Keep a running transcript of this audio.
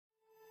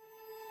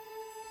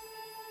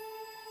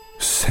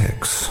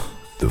Sex,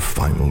 the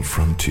final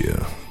frontier.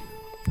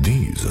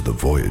 These are the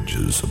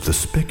voyages of the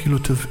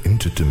speculative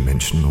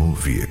interdimensional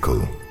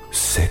vehicle,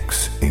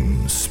 Sex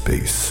in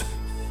Space.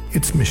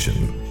 Its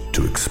mission,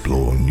 to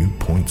explore new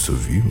points of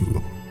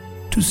view,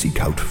 to seek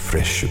out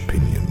fresh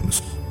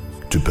opinions,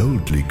 to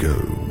boldly go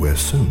where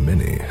so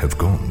many have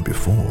gone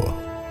before,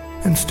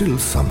 and still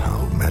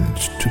somehow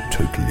manage to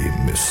totally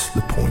miss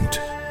the point.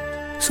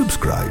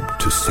 Subscribe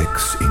to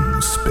Sex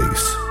in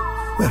Space,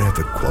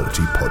 wherever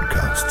quality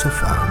podcasts are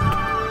found.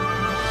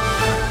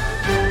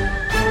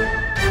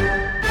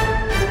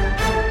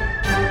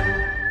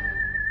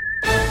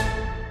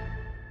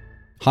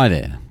 Hi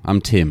there,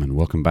 I'm Tim and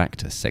welcome back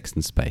to Sex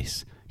in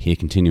Space, here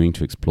continuing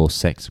to explore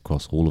sex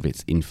across all of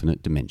its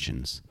infinite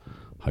dimensions.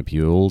 Hope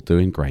you're all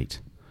doing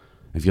great.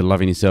 If you're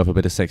loving yourself a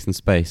bit of Sex in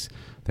Space,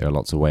 there are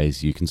lots of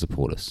ways you can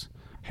support us.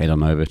 Head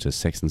on over to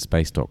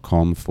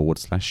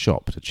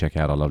sexinspace.com/shop to check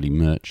out our lovely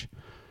merch.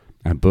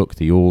 Our book,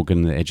 The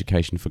Organ That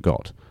Education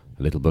Forgot,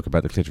 a little book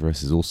about the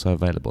clitoris, is also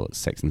available at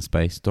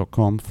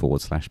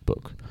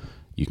sexinspace.com/book.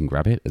 You can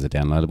grab it as a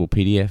downloadable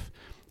PDF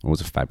or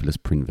as a fabulous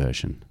print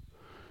version.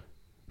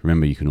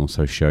 Remember, you can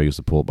also show your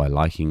support by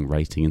liking,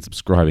 rating and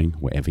subscribing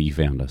wherever you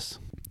found us.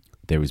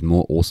 There is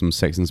more awesome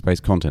Sex in Space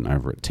content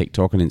over at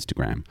TikTok and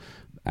Instagram.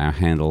 Our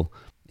handle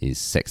is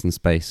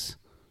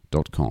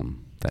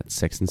sexinspace.com. That's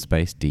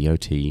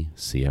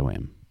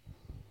sexinspace.com.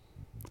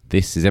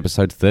 This is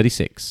episode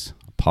 36,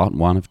 part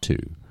 1 of 2.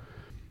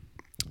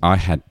 I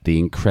had the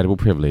incredible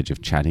privilege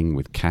of chatting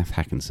with Cath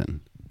Hakanson.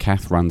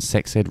 Cath runs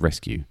Sex Ed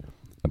Rescue,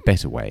 a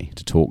better way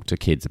to talk to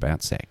kids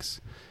about sex.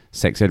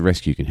 Sex Ed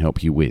Rescue can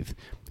help you with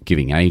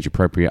giving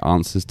age-appropriate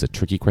answers to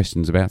tricky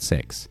questions about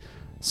sex,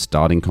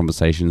 starting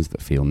conversations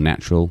that feel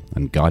natural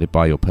and guided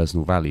by your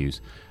personal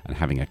values, and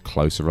having a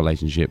closer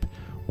relationship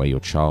where your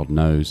child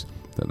knows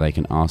that they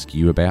can ask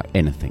you about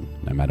anything,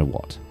 no matter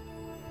what.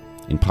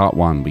 In part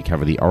 1, we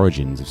cover the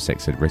origins of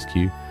Sex Ed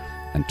Rescue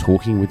and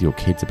talking with your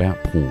kids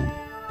about porn.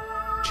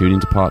 Tune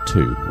into part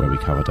 2, where we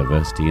cover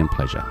diversity and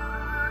pleasure.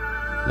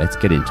 Let's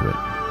get into it.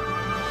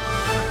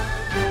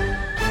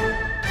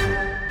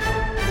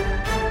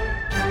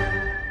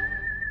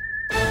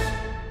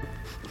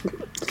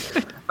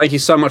 Thank you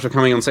so much for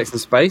coming on Sex in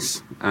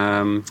Space.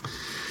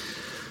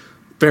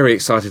 Very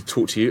excited to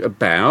talk to you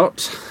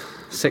about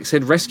Sex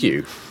Ed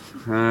Rescue.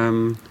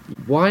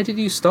 Why did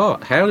you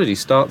start? How did you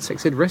start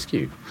Sex Ed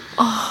Rescue?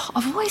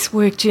 I've always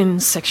worked in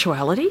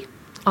sexuality.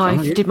 I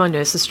did my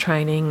nurse's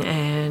training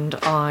and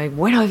I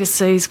went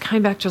overseas,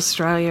 came back to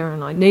Australia,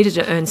 and I needed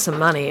to earn some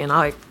money, and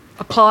I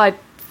applied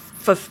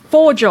for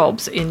 4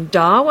 jobs in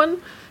Darwin,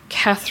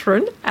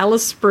 Katherine,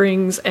 Alice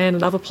Springs, and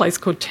another place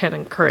called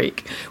Tennant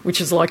Creek,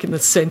 which is like in the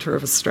centre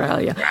of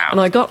Australia. Wow.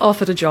 And I got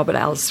offered a job at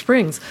Alice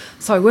Springs.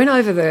 So I went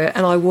over there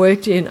and I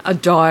worked in a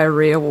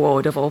diarrhoea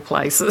ward of all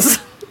places.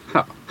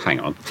 Oh, hang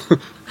on.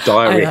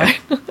 Diarrhea.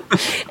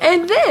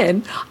 And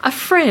then a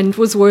friend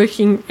was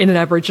working in an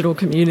Aboriginal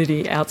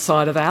community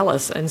outside of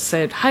Alice and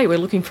said, hey, we're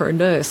looking for a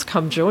nurse,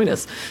 come join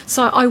us.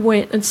 So I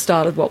went and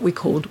started what we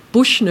called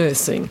bush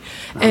nursing.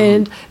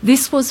 And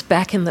this was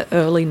back in the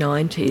early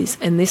 90s,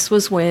 and this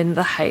was when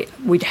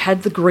we'd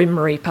had the Grim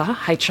Reaper,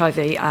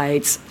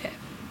 HIV/AIDS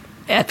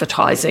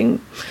advertising,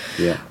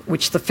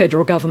 which the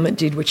federal government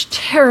did, which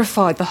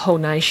terrified the whole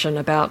nation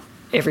about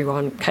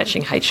everyone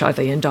catching HIV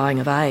and dying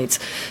of AIDS.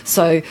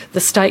 So the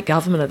state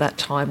government at that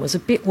time was a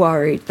bit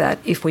worried that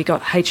if we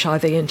got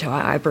HIV into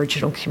our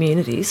Aboriginal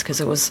communities, because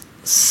there was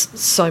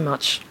so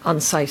much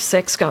unsafe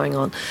sex going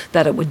on,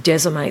 that it would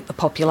decimate the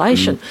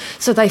population.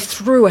 So they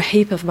threw a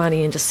heap of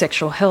money into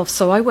sexual health.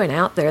 So I went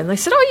out there and they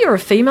said, oh, you're a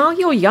female,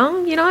 you're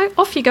young,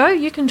 off you go,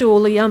 you can do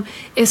all the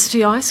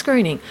STI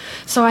screening.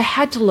 So I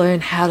had to learn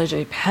how to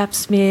do pap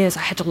smears,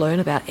 I had to learn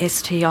about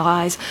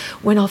STIs,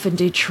 went off and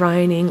did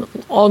training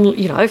on,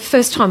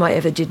 first time I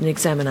ever did an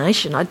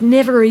examination. I'd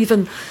never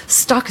even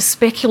stuck a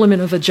speculum in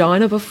a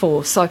vagina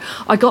before. So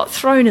I got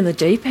thrown in the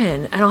deep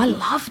end and I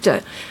loved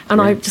it. And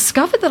I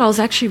discovered that I was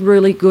actually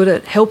really good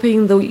at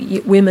helping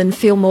the women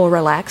feel more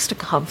relaxed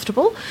and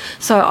comfortable.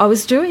 So I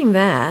was doing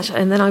that,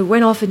 and then I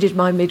went off and did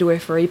my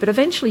midwifery, but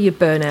eventually you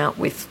burn out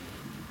with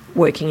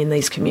working in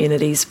these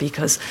communities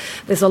because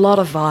there's a lot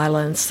of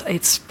violence.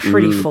 It's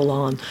pretty full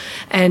on.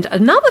 And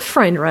another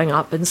friend rang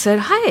up and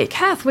said, hey,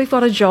 Cath, we've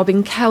got a job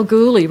in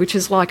Kalgoorlie, which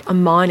is like a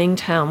mining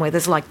town where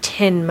there's like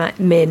 10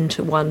 men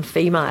to 1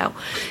 female.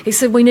 He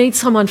said, we need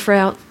someone for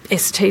our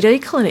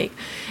STD clinic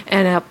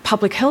and our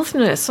public health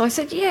nurse. So I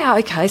said, yeah,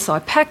 okay. So I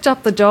packed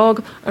up the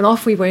dog and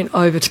off we went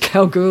over to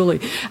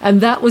Kalgoorlie.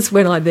 And that was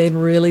when I then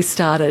really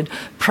started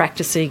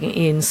practicing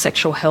in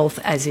sexual health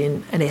as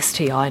in an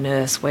STI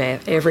nurse, where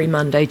every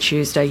Monday,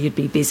 Tuesday, you'd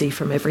be busy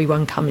from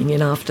everyone coming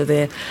in after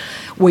their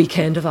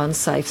weekend of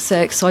unsafe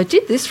sex. So I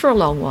did this for a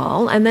long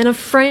while. And then a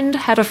friend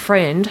had a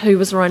friend who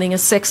was running a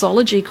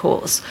sexology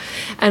course.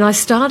 And I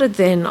started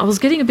then, I was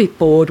getting a bit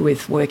bored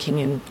with working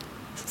in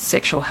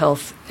sexual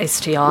health,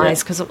 STIs,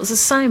 because it was the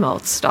same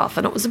old stuff,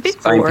 and it was a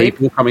bit Same boring.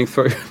 people coming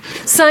through.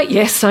 So,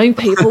 yes, same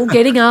people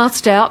getting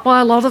asked out by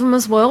a lot of them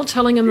as well,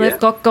 telling them they've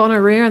got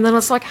gonorrhea, and then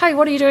it's like, hey,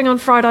 what are you doing on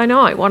Friday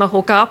night? Want to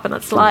hook up? And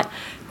it's like,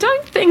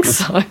 don't think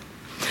so.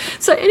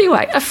 So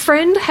anyway, a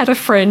friend had a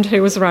friend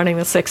who was running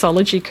the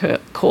sexology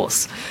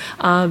course,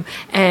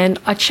 and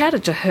I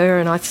chatted to her,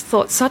 and I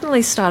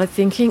suddenly started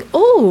thinking,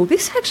 oh,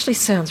 this actually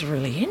sounds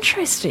really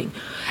interesting.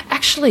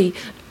 Actually,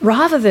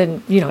 rather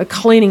than,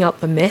 cleaning up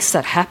the mess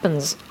that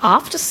happens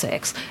after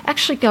sex,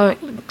 actually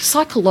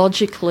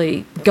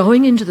psychologically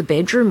going into the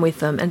bedroom with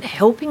them and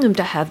helping them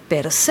to have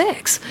better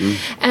sex.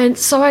 And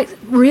so I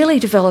really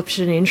developed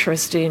an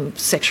interest in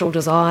sexual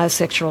desire,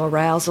 sexual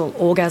arousal,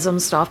 orgasm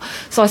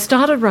stuff. So I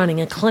started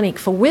running a clinic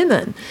for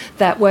women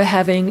that were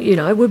having,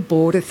 were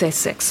bored with their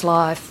sex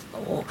life,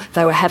 or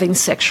they were having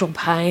sexual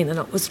pain, and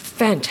it was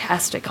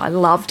fantastic. I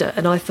loved it.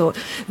 And I thought,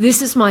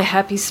 this is my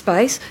happy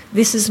space.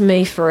 This is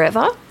me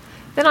forever.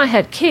 Then I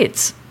had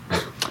kids,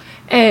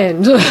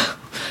 and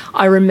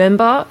I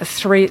remember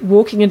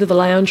walking into the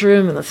lounge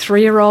room and the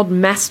 3-year-old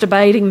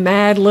masturbating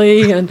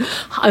madly and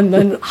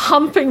then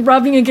humping,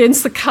 rubbing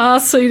against the car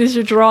seat as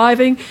you're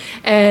driving,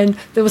 and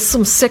there was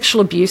some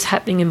sexual abuse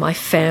happening in my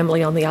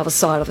family on the other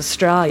side of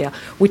Australia,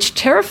 which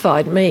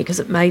terrified me because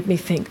it made me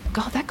think,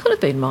 God, that could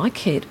have been my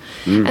kid.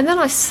 And then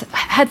I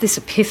had this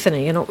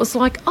epiphany, and it was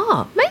like,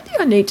 maybe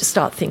I need to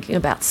start thinking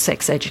about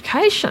sex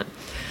education.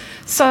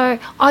 So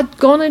I'd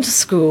gone into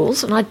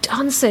schools and I'd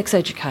done sex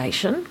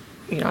education,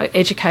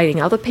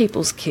 educating other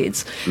people's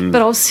kids.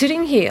 But I was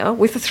sitting here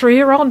with a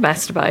 3-year-old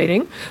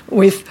masturbating,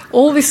 with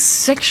all this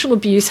sexual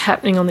abuse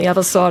happening on the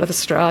other side of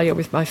Australia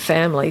with my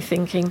family,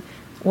 thinking,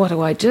 what do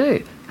I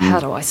do?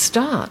 How do I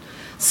start?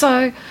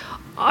 So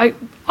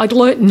I'd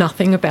learnt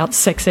nothing about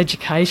sex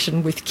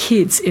education with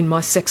kids in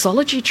my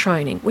sexology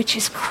training, which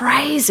is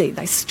crazy.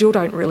 They still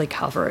don't really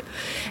cover it.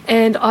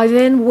 And I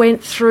then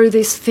went through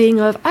this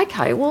thing of,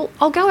 okay, well,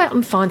 I'll go out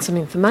and find some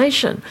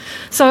information.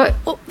 So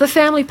the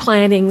family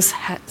planning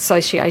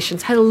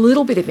associations had a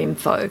little bit of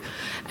info,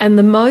 and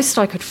the most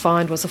I could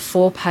find was a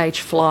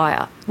 4-page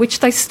flyer, which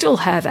they still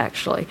have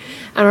actually.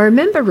 And I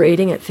remember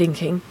reading it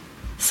thinking,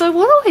 so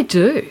what do I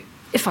do?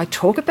 If I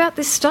talk about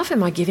this stuff,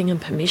 am I giving them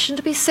permission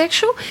to be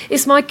sexual?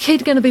 Is my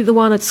kid going to be the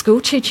one at school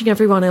teaching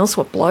everyone else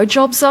what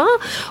blowjobs are?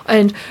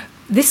 And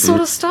this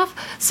sort of stuff.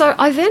 So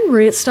I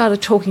then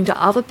started talking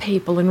to other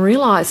people and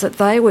realised that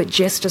they were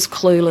just as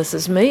clueless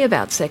as me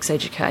about sex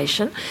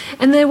education.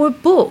 And there were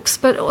books,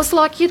 but it was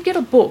like you'd get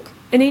a book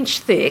 1 inch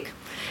thick,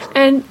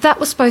 and that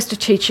was supposed to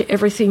teach you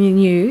everything you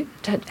knew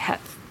to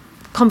have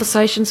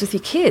conversations with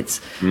your kids.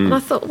 And I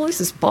thought, well,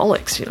 this is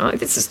bollocks,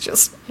 this is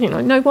just,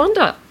 no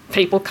wonder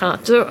people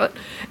can't do it.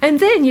 And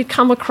then you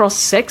come across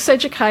sex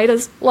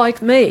educators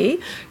like me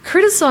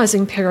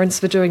criticising parents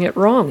for doing it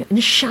wrong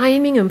and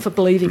shaming them for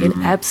believing in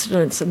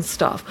abstinence and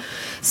stuff.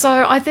 So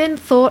I then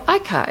thought,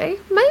 okay,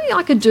 maybe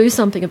I could do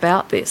something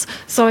about this.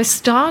 So I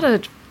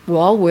started,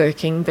 while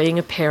working, being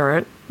a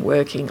parent,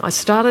 I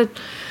started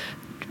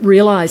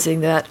realising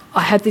that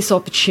I had this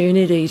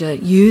opportunity to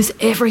use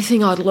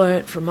everything I'd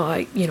learnt from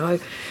my,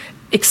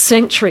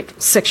 eccentric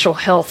sexual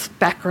health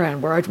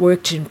background, where I'd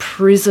worked in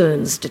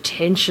prisons,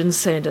 detention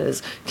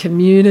centres,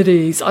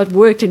 communities. I'd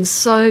worked in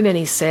so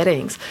many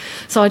settings.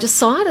 So I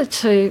decided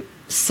to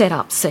set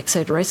up Sex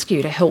Ed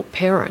Rescue to help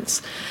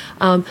parents.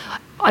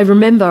 I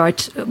remember I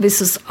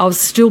was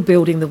still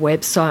building the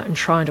website and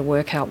trying to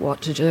work out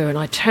what to do, and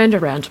I turned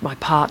around to my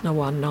partner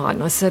one night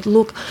and I said,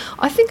 look,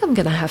 I think I'm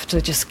going to have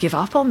to just give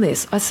up on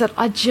this. I said,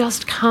 I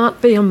just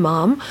can't be a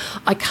mum.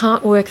 I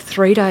can't work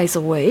 3 days a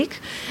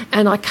week,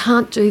 and I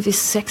can't do this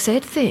sex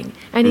ed thing.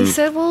 And he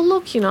said, well,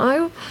 look,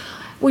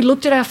 we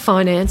looked at our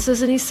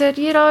finances, and he said,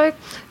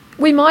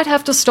 we might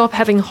have to stop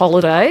having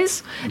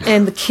holidays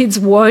and the kids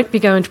won't be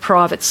going to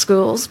private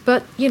schools,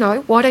 but,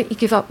 why don't you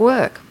give up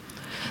work?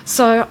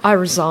 So I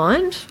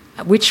resigned,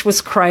 which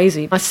was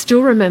crazy. I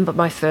still remember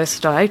my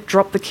first day,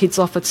 dropped the kids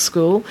off at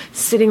school,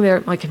 sitting there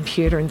at my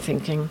computer and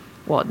thinking,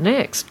 what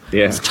next?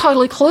 Yeah. I was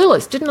totally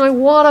clueless, didn't know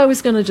what I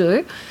was going to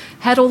do,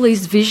 had all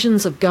these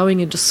visions of going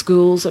into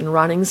schools and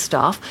running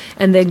stuff,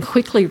 and then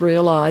quickly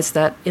realised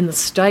that in the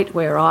state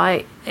where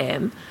I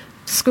am,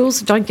 schools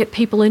don't get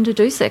people in to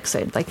do sex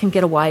ed. They can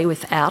get away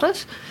without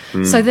it.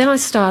 So then I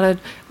started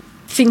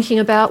thinking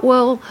about,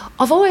 well,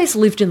 I've always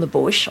lived in the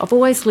bush, I've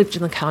always lived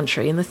in the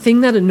country, and the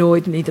thing that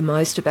annoyed me the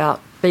most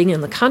about being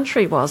in the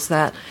country was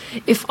that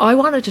if I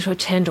wanted to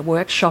attend a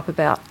workshop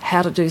about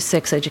how to do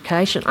sex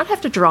education, I'd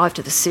have to drive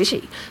to the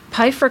city,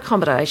 pay for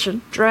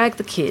accommodation, drag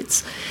the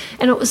kids.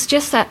 And it was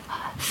just that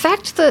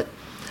fact that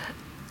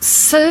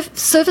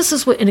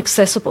services were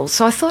inaccessible.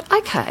 So I thought,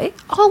 okay,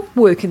 I'll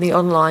work in the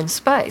online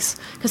space,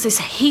 because there's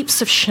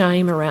heaps of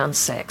shame around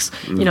sex.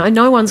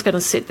 No one's going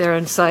to sit there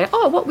and say,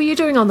 oh, what were you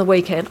doing on the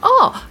weekend?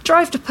 Oh,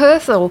 drove to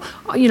Perth, or,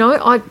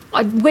 I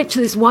went to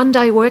this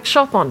 1-day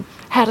workshop on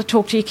how to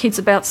talk to your kids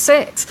about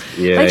sex.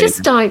 They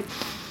just don't.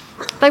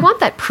 They want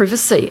that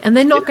privacy, and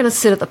they're not going to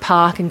sit at the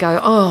park and go,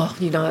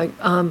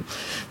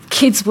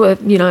 kids were,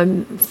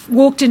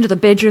 walked into the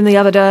bedroom the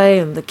other day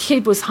and the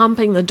kid was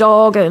humping the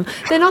dog, and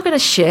they're not going to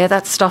share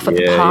that stuff at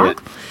the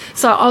park. Yeah.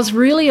 So I was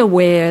really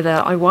aware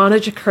that I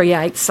wanted to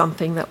create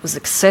something that was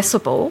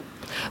accessible,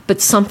 but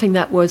something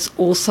that was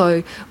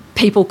also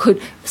people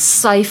could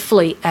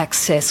safely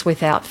access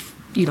without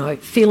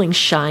feeling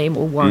shame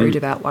or worried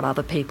about what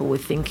other people were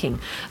thinking.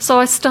 So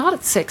I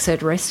started Sex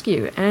Ed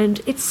Rescue,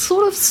 and it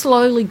sort of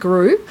slowly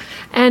grew,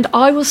 and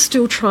I was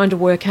still trying to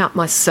work out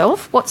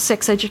myself what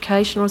sex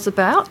education was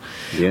about,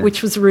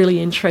 which was really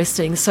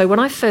interesting. So when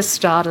I first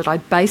started, I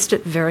based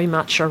it very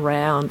much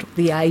around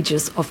the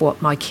ages of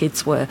what my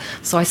kids were.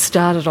 So I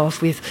started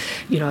off with,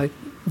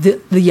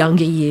 the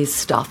younger years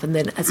stuff, and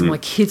then as my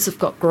kids have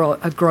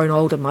grown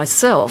older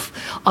myself,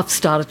 I've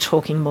started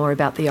talking more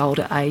about the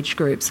older age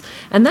groups.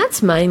 And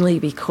that's mainly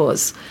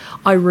because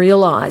I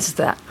realise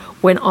that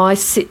when I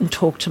sit and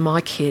talk to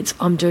my kids,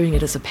 I'm doing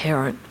it as a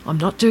parent. I'm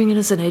not doing it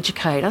as an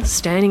educator,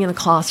 standing in a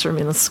classroom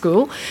in a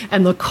school,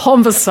 and the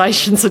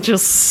conversations are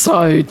just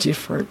so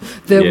different.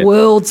 They're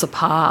worlds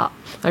apart.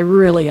 They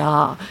really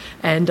are.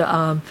 And,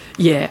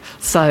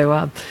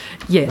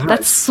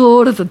 that's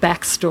sort of the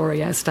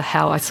backstory as to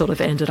how I sort of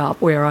ended up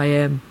where I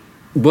am.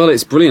 Well,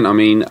 it's brilliant. I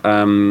mean,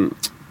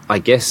 I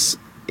guess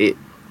what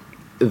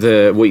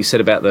you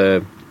said about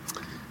the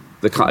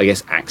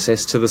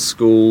access to the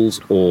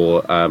schools,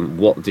 or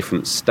what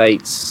different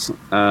states,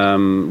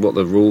 what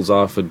the rules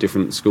are for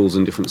different schools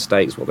in different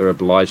states, what they're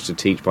obliged to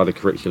teach by the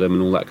curriculum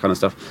and all that kind of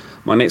stuff.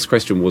 My next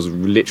question was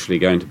literally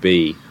going to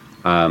be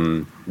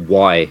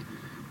why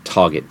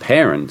target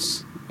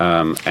parents,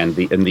 and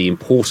the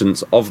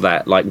importance of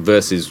that, like,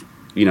 versus,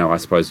 I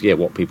suppose,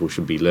 what people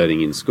should be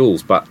learning in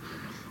schools. But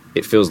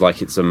it feels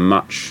like it's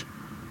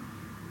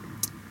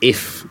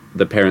if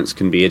the parents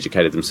can be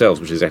educated themselves,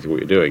 which is exactly what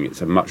you're doing,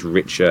 it's a much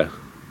richer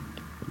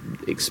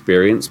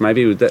experience,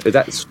 maybe.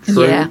 That's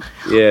true.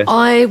 Yeah.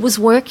 I was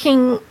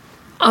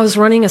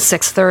running a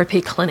sex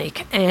therapy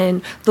clinic,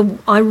 and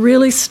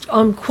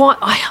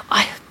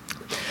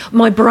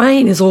my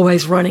brain is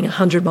always running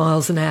 100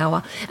 miles an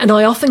hour, and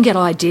I often get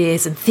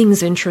ideas and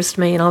things interest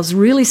me, and I was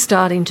really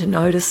starting to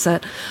notice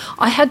that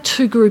I had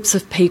two groups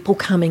of people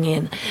coming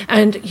in,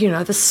 and,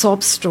 the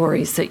sob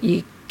stories that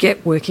you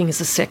get working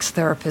as a sex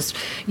therapist,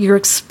 you're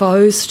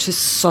exposed to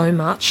so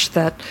much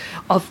that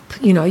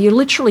you're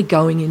literally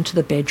going into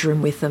the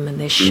bedroom with them, and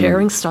they're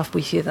sharing stuff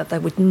with you that they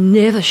would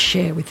never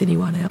share with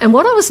anyone else. And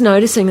what I was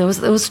noticing, there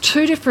was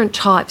two different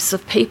types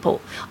of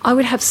people. I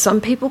would have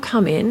some people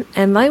come in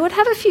and they would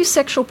have a few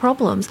sexual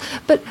problems,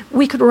 but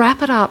we could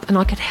wrap it up and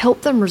I could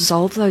help them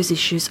resolve those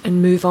issues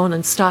and move on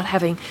and start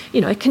having,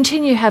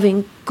 continue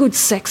having good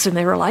sex in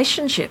their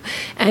relationship.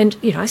 And,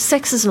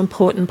 sex is an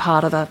important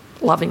part of a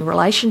loving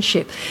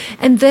relationship.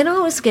 And then I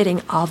was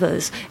getting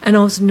others, and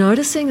I was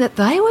noticing that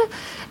they were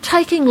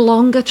taking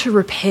longer to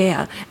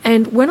repair.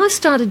 And when I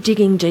started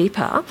digging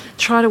deeper,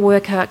 try to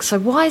work out, so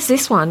why is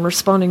this one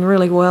responding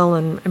really well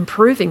and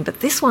improving,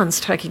 but this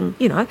one's taking,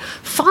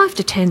 5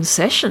 to 10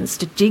 sessions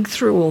to dig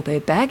through all their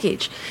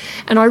baggage.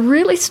 And I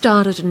really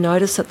started to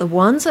notice that the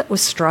ones that were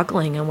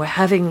struggling and were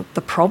having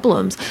the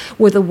problems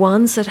were the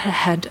ones that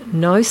had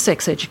no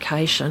sex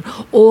education,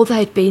 or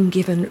they'd been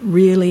given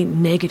really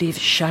negative,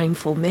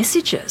 shameful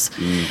messages.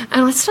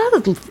 And I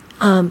started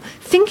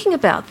thinking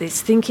about this,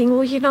 thinking,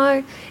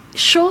 well,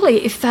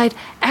 surely if their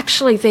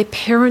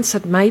parents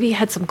had maybe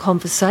had some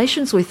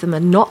conversations with them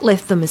and not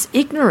left them as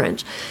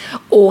ignorant,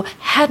 or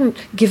hadn't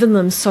given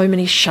them so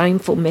many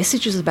shameful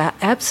messages about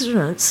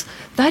abstinence,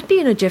 they'd be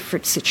in a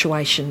different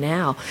situation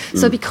now.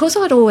 So because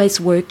I'd always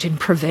worked in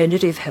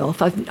preventative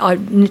health, I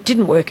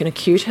didn't work in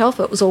acute health,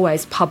 it was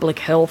always public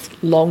health,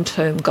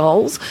 long-term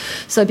goals.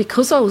 So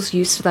because I was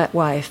used to that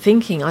way of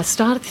thinking, I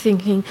started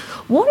thinking,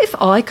 what if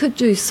I could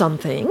do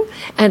something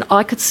and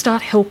I could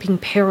start helping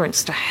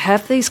parents to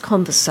have these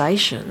conversations,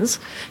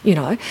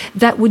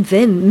 that would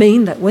then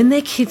mean that when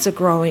their kids are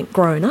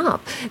grown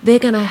up, they're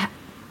going to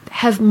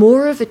have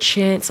more of a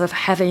chance of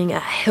having a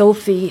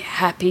healthy,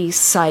 happy,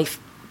 safe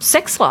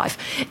sex life,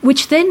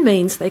 which then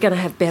means they're going to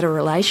have better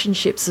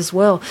relationships as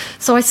well.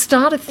 So I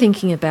started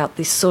thinking about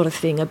this sort of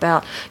thing,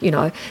 about,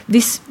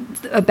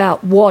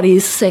 about what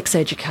is sex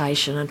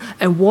education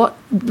and what,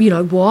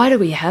 why do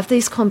we have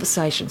these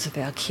conversations with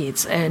our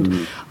kids?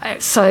 And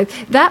so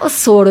that was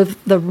sort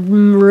of the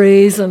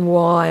reason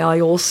why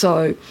I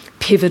also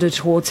pivoted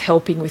towards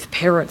helping with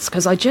parents,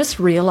 because I just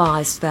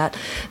realised that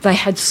they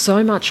had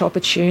so much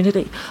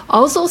opportunity. I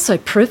was also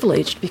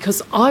privileged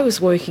because I was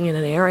working in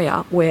an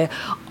area where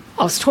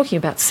I was talking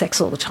about sex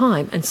all the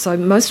time, and so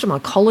most of my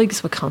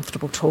colleagues were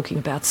comfortable talking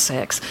about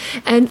sex,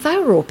 and they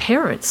were all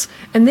parents,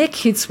 and their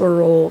kids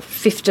were all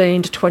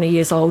 15 to 20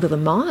 years older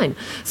than mine.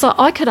 So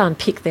I could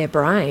unpick their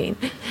brain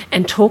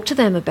and talk to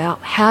them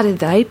about how did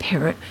they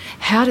parent,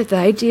 how did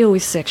they deal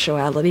with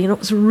sexuality, and it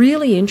was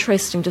really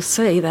interesting to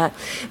see that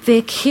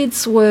their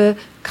kids were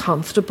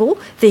comfortable.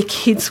 Their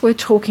kids were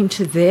talking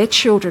to their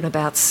children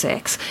about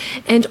sex,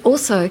 and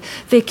also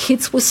their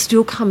kids were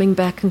still coming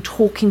back and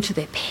talking to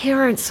their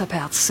parents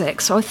about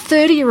sex. So a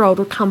 30-year-old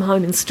would come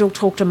home and still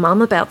talk to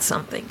mum about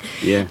something.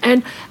 Yeah.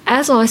 And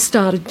as I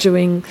started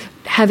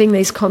having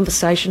these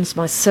conversations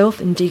myself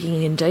and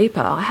digging in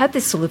deeper, I had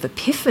this sort of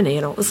epiphany,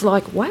 and it was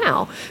like,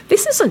 wow,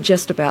 this isn't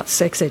just about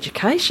sex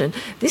education.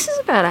 This is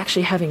about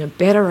actually having a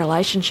better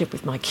relationship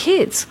with my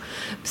kids,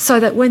 so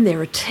that when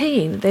they're a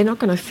teen, they're not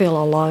going to feel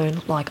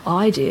alone like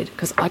I did,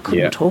 because I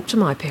couldn't talk to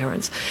my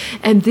parents.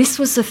 And this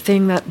was the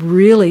thing that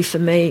really, for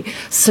me,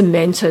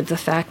 cemented the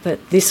fact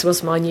that this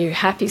was my new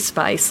happy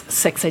space,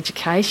 sex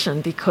education,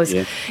 because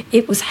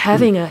it was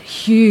having a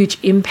huge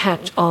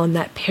impact on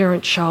that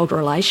parent-child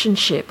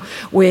relationship,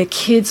 where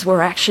kids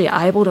were actually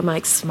able to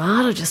make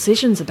smarter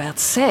decisions about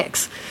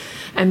sex.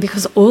 And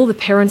because all the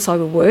parents I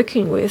were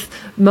working with,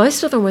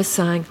 most of them were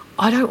saying,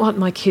 I don't want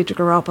my kid to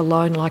grow up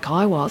alone like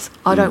I was.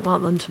 I don't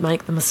want them to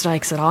make the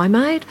mistakes that I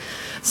made.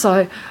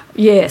 So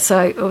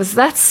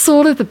that's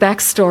sort of the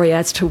backstory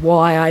as to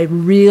why I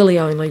really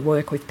only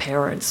work with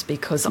parents,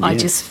 because I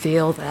just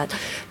feel that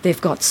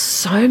they've got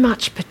so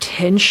much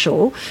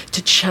potential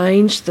to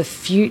change the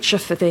future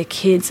for their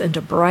kids and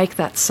to break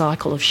that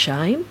cycle of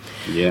shame.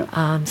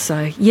 That's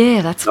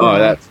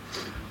why.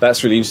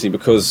 That's really interesting,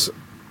 because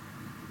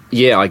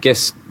I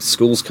guess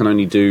schools can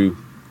only do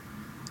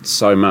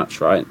so much,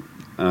 right?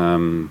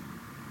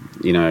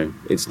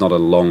 It's not a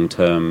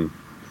long-term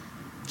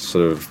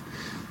sort of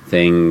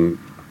thing,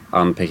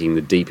 unpicking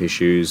the deep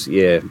issues.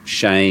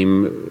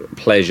 Shame,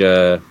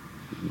 pleasure,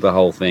 the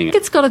whole thing.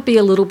 It's got to be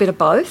a little bit of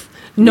both.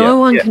 No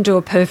one can do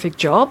a perfect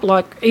job,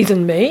 like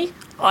even me.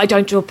 I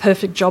don't do a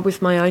perfect job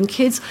with my own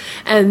kids,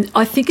 and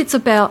I think it's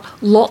about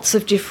lots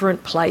of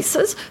different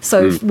places.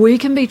 So if we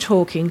can be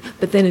talking,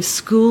 but then if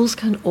schools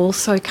can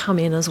also come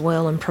in as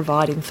well and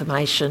provide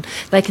information,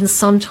 they can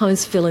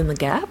sometimes fill in the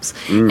gaps.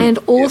 And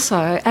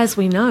also, as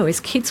we know, as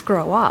kids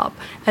grow up,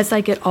 as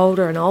they get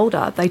older and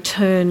older, they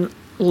turn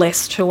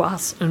less to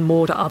us and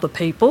more to other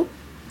people.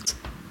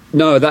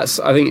 No, I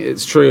think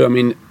it's true. I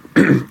mean,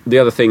 the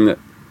other thing that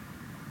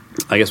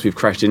I guess we've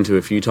crashed into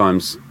a few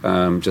times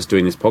just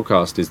doing this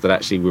podcast is that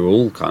actually we're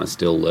all kind of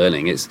still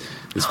learning. It's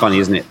funny,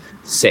 isn't it?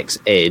 Sex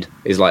ed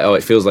is like,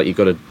 it feels like you've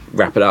got to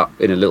wrap it up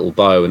in a little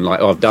bow and like,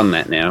 I've done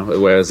that now.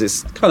 Whereas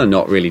it's kind of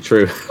not really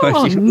true. You're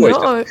always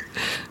just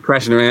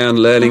crashing around,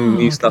 learning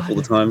new stuff all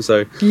the time.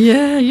 So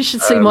you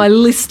should see my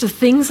list of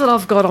things that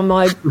I've got on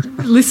my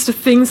list of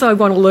things I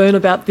want to learn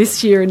about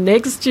this year and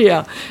next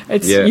year.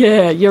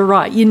 You're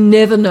right. You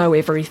never know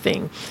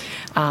everything.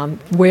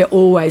 We're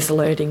always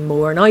learning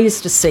more. And I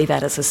used to see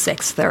that as a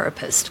sex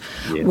therapist,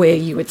 where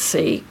you would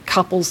see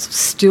couples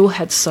still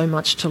had so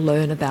much to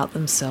learn about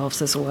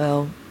themselves as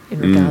well in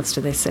regards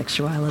to their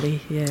sexuality.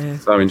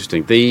 So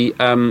interesting.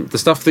 The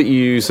stuff that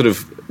you sort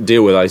of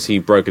deal with, I see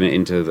you've broken it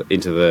into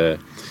the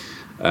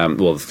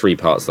the three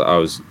parts that I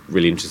was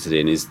really interested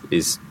in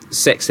is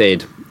sex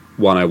ed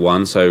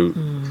 101. So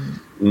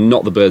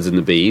not the birds and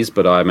the bees,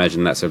 but I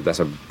imagine that's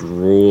a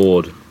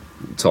broad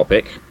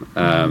topic,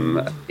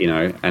 and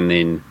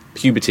then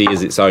puberty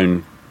is its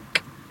own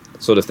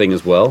sort of thing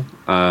as well,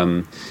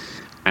 and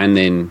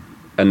then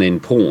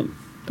porn.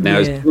 Now,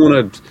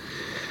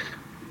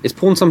 is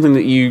porn something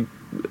that you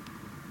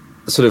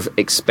sort of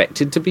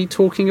expected to be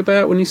talking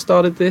about when you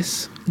started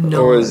this?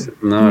 No,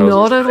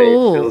 not at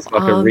all. It feels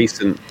like a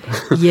recent.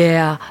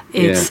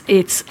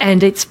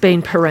 It's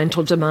been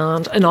parental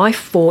demand, and I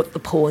fought the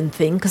porn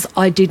thing because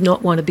I did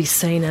not want to be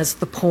seen as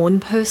the porn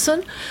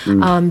person.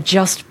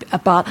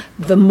 But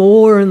the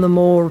more and the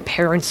more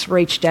parents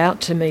reached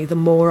out to me, the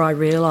more I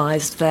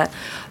realised that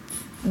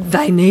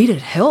they needed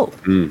help.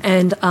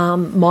 And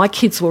my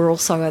kids were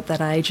also at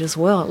that age as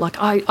well. Like,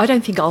 I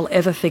don't think I'll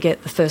ever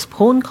forget the first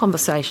porn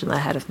conversation I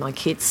had with my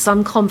kids.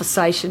 Some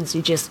conversations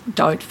you just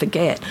don't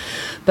forget.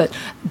 But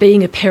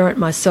being a parent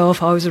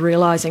myself, I was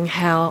realising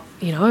how,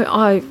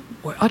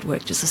 I'd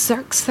worked as a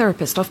sex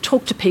therapist. I've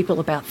talked to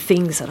people about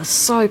things that are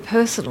so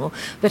personal,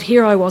 but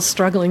here I was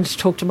struggling to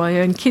talk to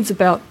my own kids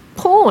about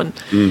porn.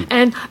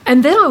 And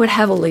then I would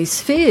have all these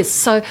fears.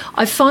 So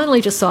I finally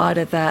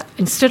decided that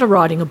instead of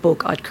writing a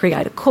book, I'd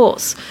create a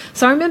course.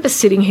 So I remember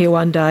sitting here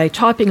one day,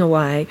 typing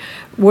away,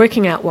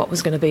 working out what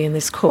was going to be in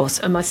this course.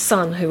 And my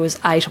son, who was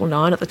 8 or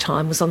 9 at the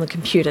time, was on the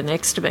computer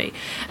next to me.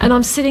 And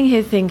I'm sitting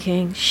here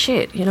thinking,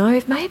 shit,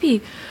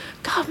 maybe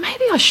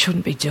I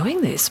shouldn't be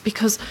doing this,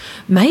 because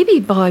maybe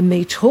by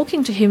me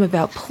talking to him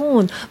about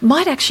porn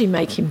might actually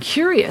make him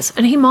curious,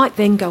 and he might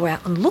then go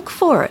out and look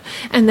for it,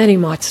 and then he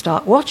might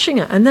start watching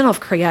it. And then I've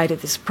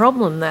created this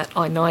problem that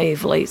I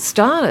naively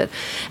started.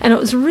 And it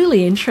was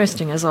really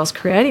interesting as I was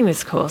creating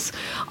this course,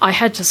 I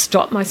had to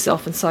stop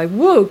myself and say,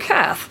 whoa,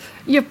 Cath,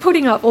 you're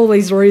putting up all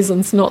these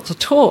reasons not to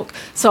talk.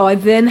 So I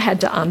then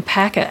had to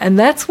unpack it. And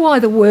that's why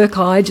the work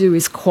I do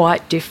is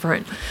quite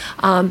different.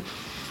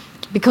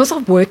 Because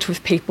I've worked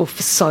with people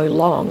for so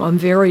long, I'm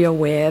very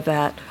aware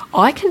that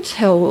I can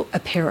tell a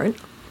parent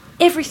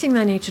everything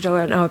they need to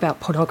know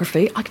about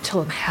pornography. I can tell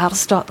them how to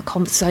start the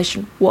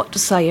conversation, what to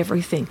say,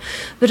 everything.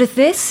 But if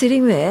they're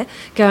sitting there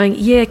going,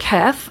 yeah,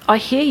 Cath, I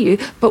hear you,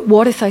 but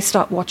what if they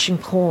start watching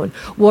porn?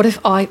 What if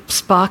I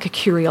spark a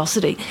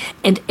curiosity?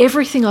 And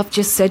everything I've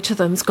just said to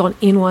them has gone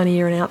in one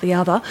ear and out the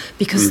other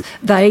because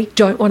they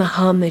don't want to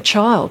harm their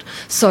child.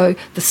 So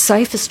the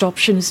safest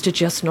option is to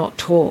just not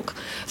talk.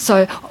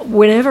 So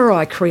whenever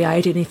I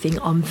create anything,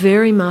 I'm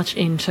very much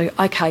into,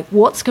 okay,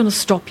 what's going to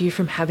stop you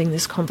from having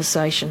this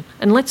conversation?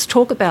 And let's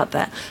talk about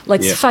that.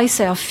 Let's face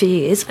our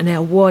fears and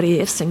our what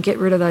ifs and get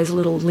rid of those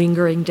little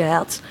lingering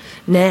doubts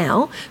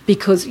now,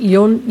 because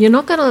you're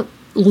not going to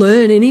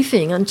learn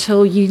anything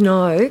until you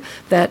know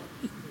that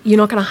you're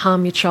not going to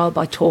harm your child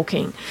by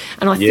talking.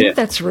 And I think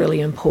that's really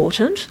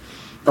important.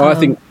 I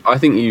think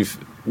you've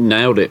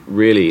nailed it,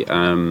 really.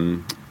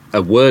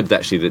 A word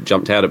actually that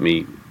jumped out at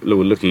me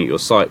looking at your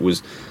site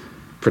was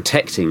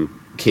protecting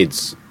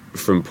kids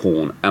from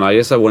porn, and I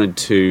guess I wanted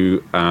to,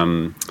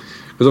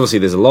 because obviously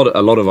there's a lot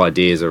of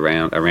ideas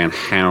around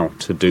how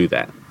to do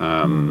that.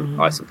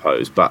 I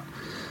suppose, but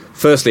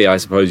firstly, I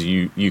suppose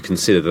you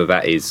consider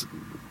that is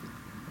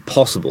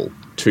possible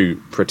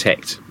to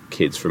protect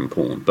kids from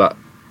porn, but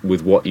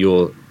with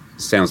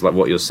sounds like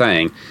what you're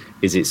saying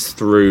is it's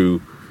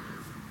through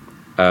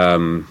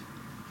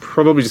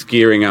probably just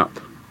gearing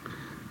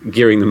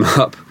them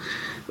up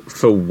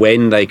for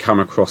when they come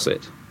across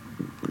it,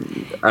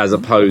 as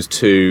opposed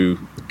to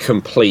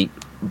complete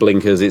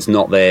blinkers, it's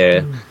not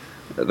there,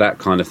 that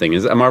kind of thing.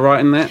 Am I right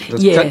in that?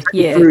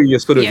 Through your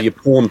sort of your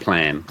porn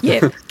plan.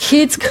 Yeah,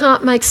 kids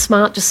can't make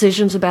smart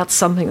decisions about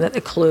something that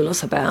they're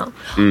clueless about.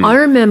 I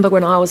remember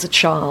when I was a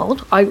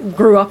child, I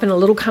grew up in a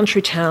little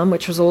country town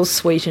which was all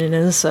sweet and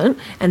innocent,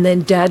 and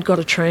then Dad got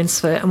a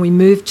transfer and we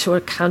moved to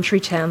a country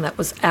town that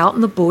was out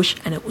in the bush,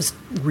 and it was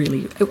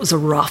a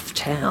rough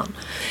town.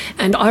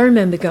 And I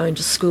remember going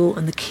to school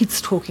and the kids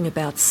talking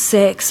about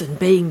sex and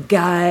being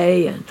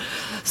gay and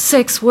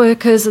sex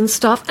workers and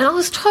stuff, and I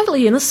was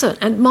totally innocent,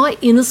 and my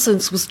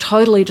innocence was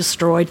totally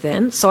destroyed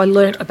then. So I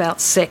learnt about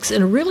sex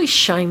in a really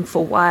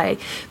shameful way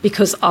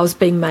because I was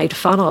being made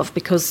fun of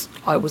because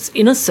I was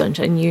innocent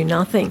and knew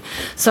nothing.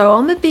 So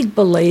I'm a big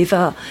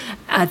believer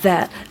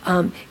that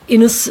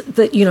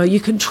you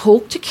can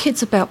talk to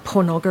kids about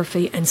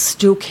pornography and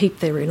still keep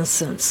their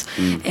innocence.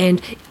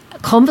 And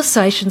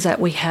conversations that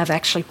we have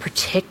actually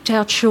protect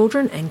our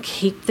children and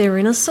keep their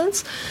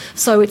innocence.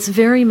 So it's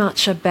very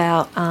much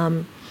about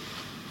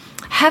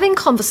having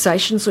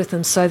conversations with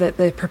them so that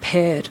they're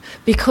prepared.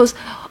 Because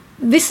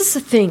this is the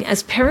thing,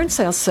 as parents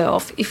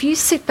ourselves, if you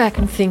sit back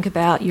and think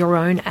about your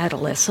own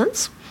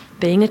adolescence,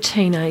 being a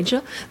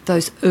teenager,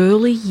 those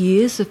early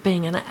years of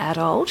being an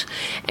adult,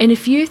 and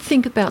if you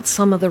think about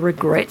some of the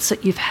regrets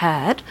that you've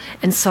had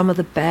and some of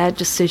the bad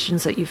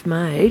decisions that you've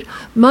made,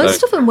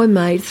 most of them were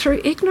made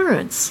through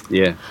ignorance.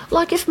 Yeah.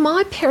 Like if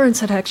my parents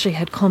had actually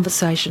had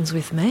conversations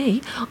with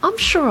me, I'm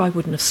sure I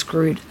wouldn't have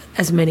screwed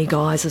as many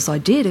guys as I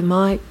did in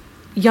my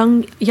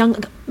young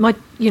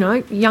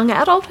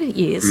adult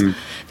years,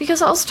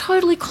 because I was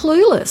totally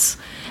clueless.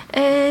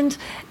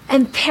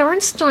 And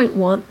parents don't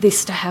want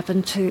this to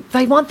happen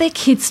they want their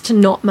kids to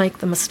not make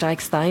the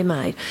mistakes they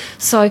made.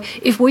 So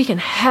if we can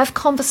have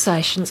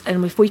conversations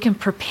and if we can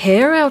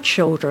prepare our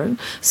children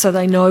so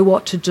they know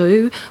what to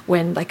do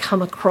when they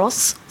come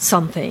across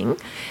something,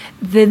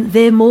 then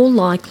they're more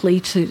likely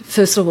to,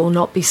 first of all,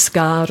 not be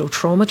scarred or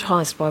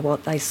traumatised by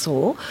what they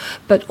saw,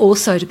 but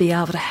also to be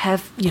able to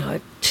have,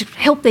 to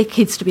help their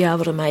kids to be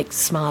able to make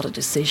smarter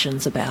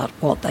decisions about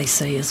what they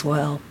see as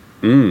well.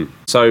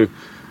 So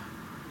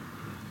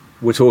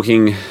we're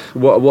talking,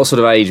 what sort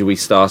of age are we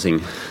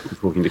starting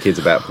talking to kids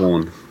about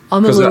porn?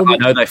 Because I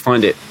know they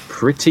find it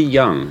pretty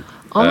young.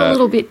 I'm a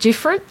little bit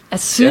different.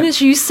 As soon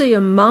as you see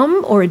a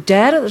mum or a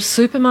dad at the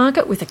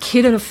supermarket with a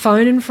kid and a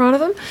phone in front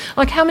of them,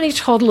 like how many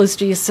toddlers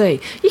do you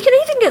see? You can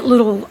even get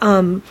little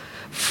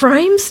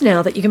frames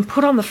now that you can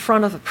put on the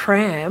front of a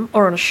pram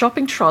or on a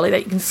shopping trolley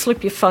that you can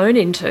slip your phone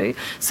into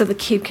so the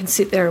kid can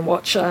sit there and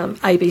watch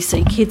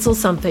ABC Kids or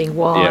something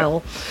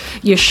while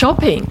you're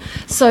shopping.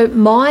 So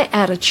my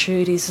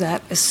attitude is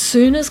that as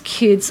soon as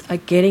kids are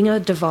getting a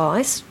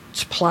device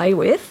to play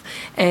with,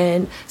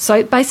 and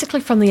so basically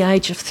from the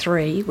age of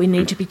 3 we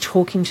need to be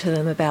talking to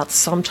them about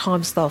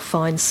sometimes they'll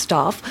find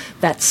stuff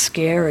that's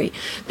scary,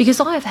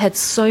 because I have had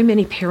so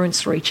many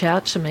parents reach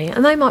out to me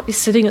and they might be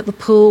sitting at the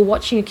pool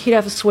watching a kid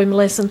have a swim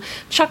lesson,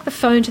 chuck the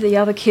phone to the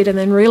other kid and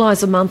then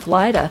realise a month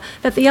later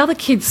that the other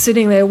kid's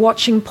sitting there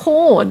watching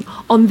porn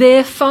on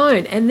their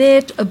phone and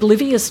they're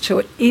oblivious to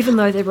it even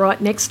though they're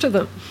right next to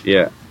them.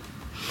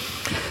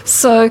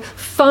 So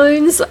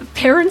phones,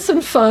 parents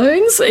and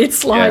phones,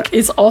 it's like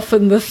it's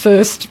often the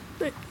first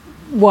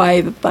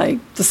way that they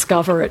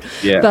discover it.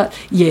 But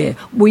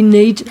we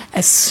need,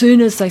 as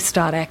soon as they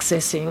start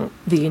accessing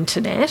the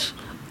internet,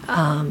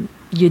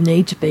 you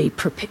need to be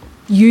prepared.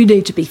 You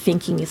need to be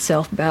thinking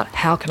yourself about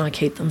how can I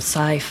keep them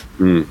safe.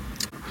 I'm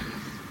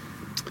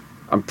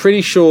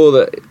pretty sure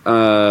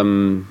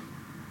that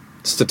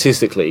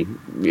statistically,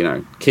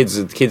 kids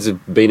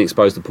have been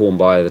exposed to porn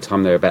by the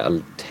time they're about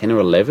 10 or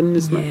 11,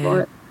 isn't that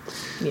right?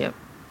 Yeah.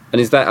 And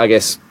is that, I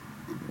guess,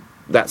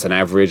 that's an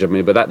average, I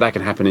mean, but that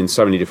can happen in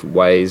so many different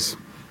ways.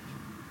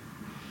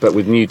 But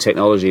with new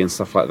technology and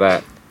stuff like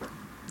that,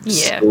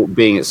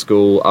 being at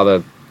school,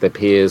 their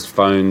peers,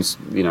 phones,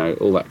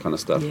 all that kind of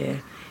stuff. Yeah.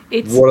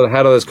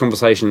 How do those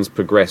conversations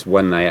progress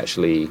when they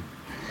actually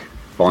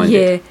find it?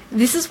 Yeah,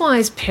 this is why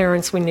as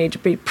parents we need to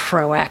be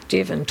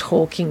proactive and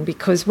talking,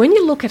 because when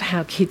you look at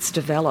how kids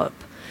develop,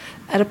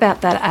 at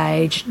about that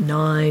age,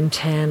 9,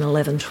 10,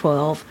 11,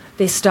 12,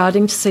 they're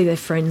starting to see their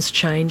friends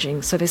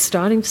changing. So they're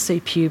starting to see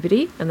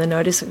puberty, and they're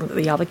noticing that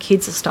the other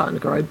kids are starting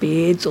to grow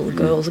beards, or the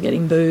girls are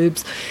getting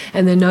boobs,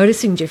 and they're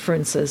noticing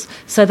differences.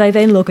 So they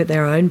then look at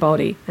their own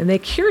body and they're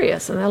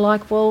curious, and they're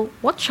like, well,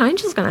 what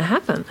change is going to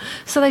happen?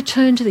 So they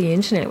turn to the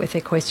internet with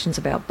their questions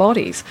about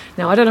bodies.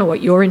 Now, I don't know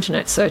what your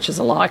internet searches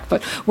are like,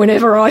 but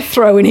whenever I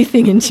throw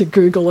anything into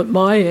Google at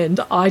my end,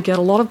 I get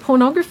a lot of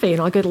pornography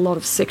and I get a lot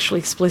of sexually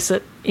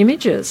explicit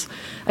images.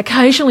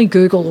 Occasionally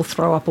Google will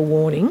throw up a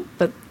warning,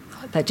 but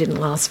they didn't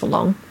last for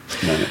long.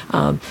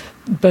 No.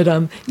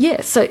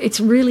 So it's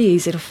really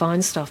easy to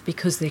find stuff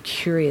because they're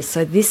curious.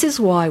 So this is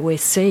why we're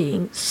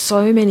seeing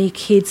so many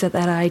kids at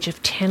that age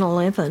of 10,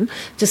 11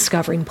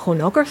 discovering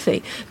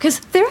pornography, because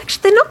they're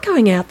not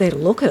going out there to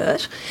look at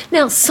it.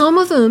 Now, some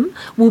of them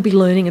will be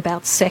learning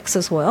about sex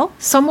as well.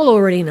 Some will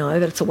already know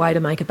that it's a way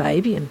to make a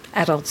baby, and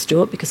adults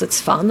do it because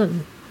it's fun,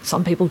 and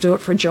some people do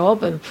it for a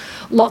job, and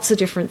lots of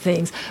different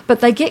things. But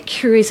they get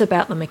curious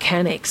about the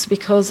mechanics,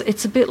 because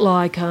it's a bit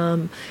like,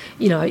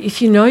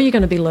 if you're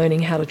going to be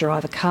learning how to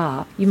drive a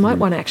car, you might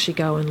want to actually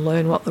go and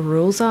learn what the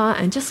rules are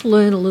and just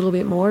learn a little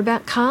bit more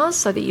about cars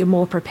so that you're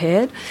more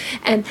prepared.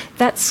 And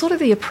that's sort of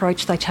the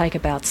approach they take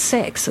about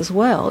sex as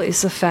well,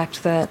 is the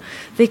fact that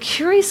they're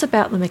curious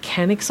about the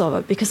mechanics of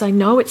it, because they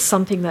know it's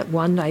something that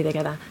one day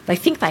they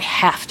think they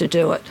have to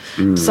do it.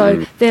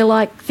 So they're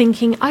like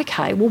thinking,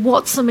 okay, well,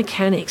 what's the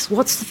mechanics?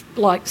 What's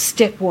like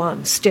step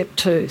 1, step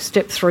 2,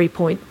 step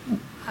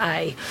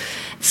 3.A?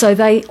 So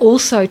they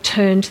also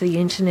turn to the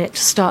internet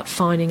to start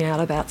finding out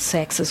about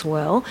sex as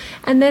well,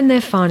 and then they're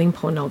finding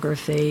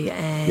pornography,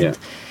 and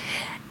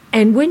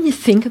when you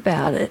think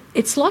about it,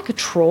 it's like a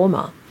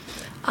trauma.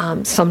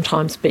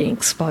 Sometimes being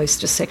exposed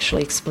to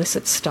sexually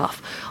explicit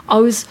stuff.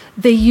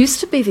 There used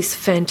to be this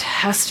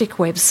fantastic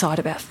website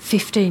about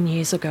 15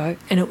 years ago,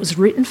 and it was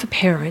written for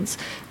parents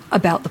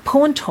about the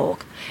porn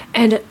talk,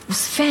 and it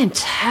was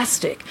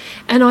fantastic.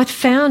 And I'd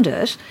found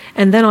it,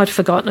 and then I'd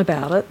forgotten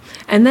about it,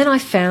 and then I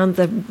found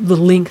the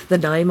link, the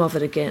name of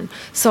it again.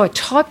 So I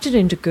typed it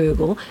into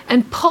Google,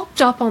 and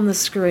popped up on the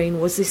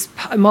screen was this,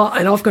 and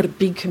I've got a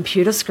big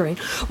computer screen,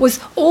 was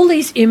all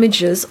these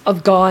images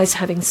of guys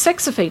having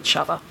sex with each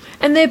other,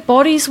 and their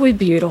bodies were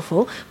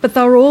beautiful, but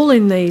they were all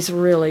in these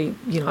really,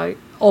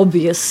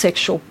 obvious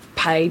sexual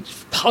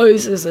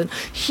poses and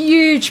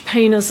huge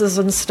penises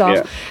and stuff.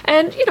 Yeah.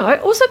 And,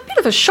 it was a bit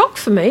of a shock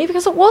for me,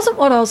 because it wasn't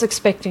what I was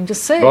expecting to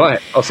see.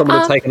 Right. Oh, someone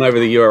had taken over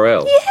the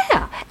URL.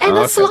 Yeah. And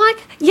it's like,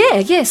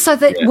 so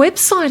the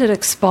website had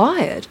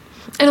expired.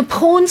 And a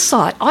porn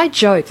site, I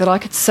joke that I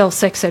could sell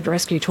Sex Ed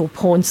Rescue to a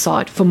porn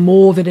site for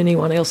more than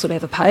anyone else would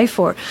ever pay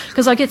for it,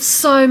 because I get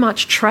so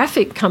much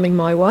traffic coming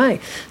my way.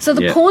 So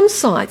the porn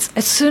sites,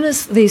 as soon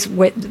as these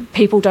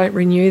people don't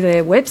renew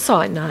their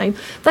website name,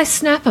 they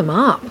snap them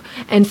up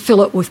and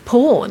fill it with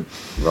porn.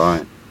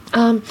 Right.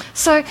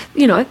 So,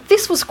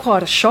 this was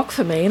quite a shock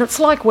for me. And it's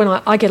like when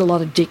I get a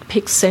lot of dick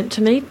pics sent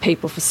to me,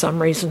 people for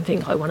some reason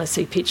think I want to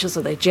see pictures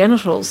of their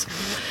genitals.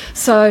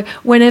 So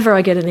whenever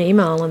I get an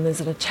email and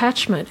there's an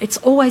attachment, it's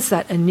always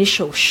that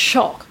initial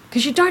shock,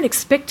 because you don't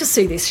expect to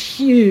see this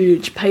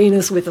huge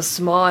penis with a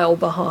smile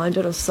behind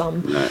it of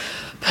some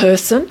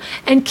person.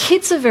 And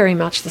kids are very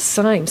much the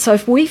same. So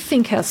if we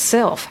think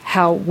ourselves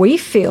how we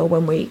feel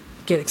when we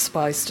get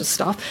exposed to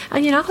stuff,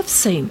 and,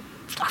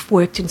 I've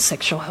worked in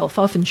sexual health.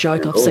 I often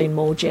joke I've seen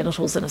more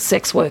genitals than a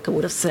sex worker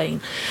would have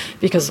seen,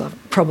 because I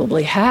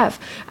probably have.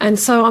 And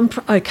so I'm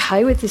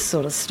okay with this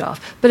sort of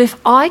stuff. But if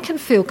I can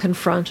feel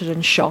confronted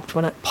and shocked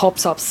when it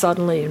pops up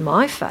suddenly in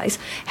my face,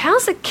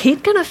 how's a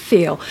kid going to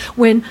feel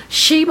when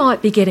she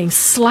might be getting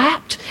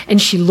slapped and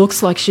she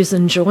looks like she's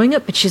enjoying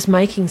it, but she's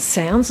making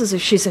sounds as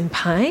if she's in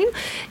pain?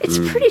 It's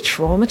pretty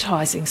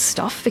traumatising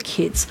stuff for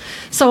kids.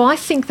 So I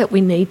think that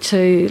we need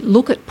to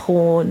look at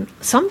porn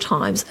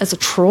sometimes as a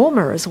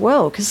trauma as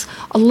well, because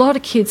a lot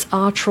of kids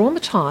are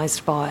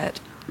traumatised by it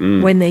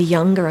when they're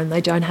younger, and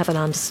they don't have an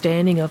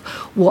understanding of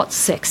what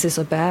sex is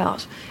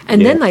about.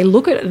 And then they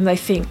look at it and they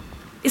think,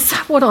 is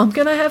that what I'm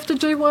going to have to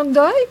do one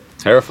day?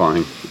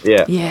 Terrifying.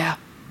 Yeah. Yeah.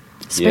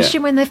 Especially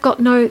when they've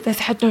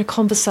had no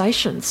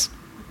conversations.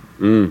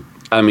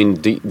 I mean,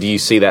 do you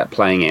see that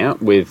playing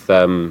out with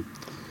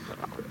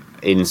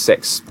in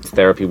sex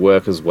therapy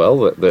work as well,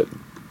 that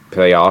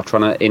they are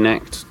trying to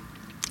enact?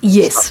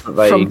 Yes,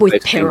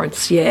 with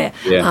parents, get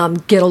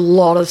a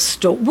lot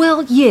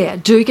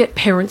of do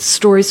get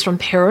stories from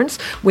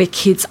parents where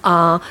kids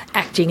are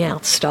acting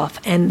out stuff,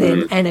 and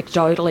then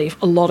anecdotally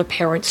a lot of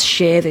parents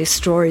share their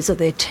stories of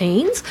their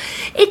teens.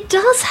 It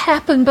does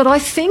happen, but I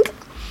think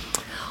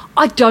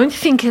I don't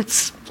think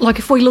it's like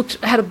if we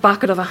had a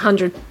bucket of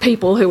 100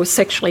 people who were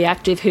sexually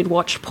active who'd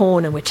watched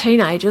porn and were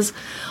teenagers,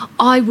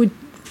 I would,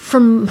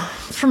 from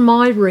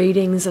my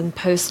readings and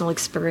personal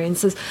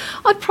experiences,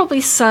 I'd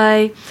probably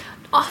say,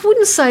 I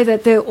wouldn't say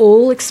that they're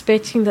all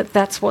expecting that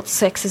that's what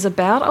sex is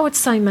about. I would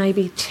say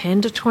maybe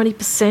 10 to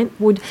 20%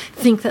 would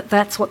think that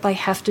that's what they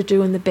have to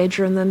do in the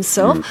bedroom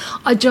themselves.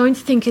 I don't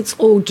think it's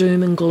all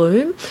doom and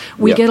gloom.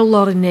 We get a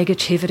lot of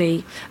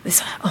negativity.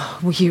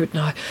 You would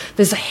know.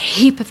 There's a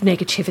heap of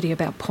negativity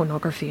about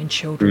pornography in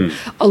children.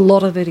 A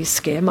lot of it is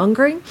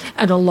scaremongering,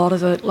 and a lot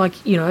of it,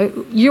 like, you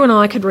know, you and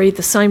I could read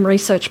the same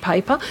research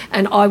paper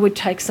and I would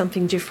take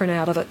something different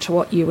out of it to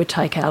what you would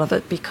take out of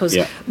it, because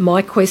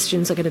my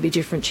questions are going to be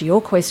different to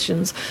your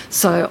questions,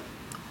 so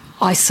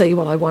I see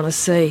what I want to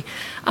see.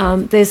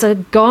 There's a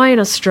guy in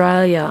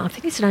Australia, I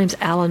think his name's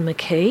Alan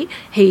McKee.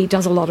 He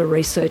does a lot of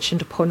research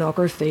into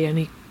pornography, and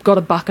he got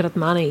a bucket of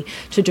money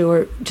to do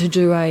a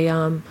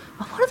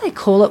what do they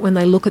call it when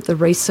they look at the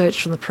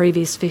research from the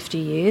previous 50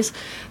 years?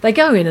 They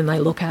go in and they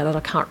look at it. I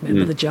can't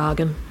remember the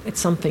jargon. It's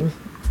something.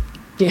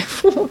 Yeah,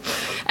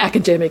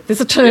 academic.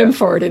 There's a term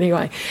for it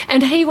anyway.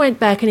 And he went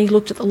back and he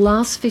looked at the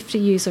last 50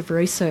 years of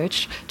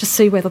research to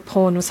see whether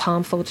porn was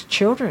harmful to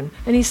children.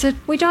 And he said,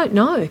 we don't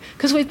know,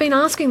 because we've been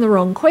asking the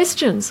wrong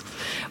questions.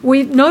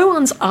 No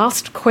one's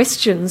asked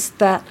questions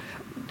that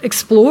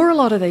explore a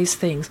lot of these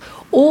things.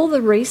 All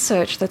the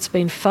research that's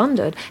been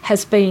funded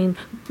has been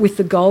with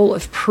the goal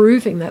of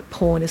proving that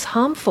porn is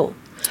harmful.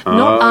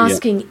 Not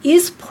asking,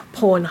 is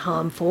porn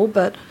harmful,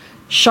 but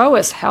show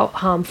us how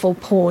harmful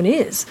porn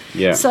is.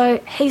 Yeah. So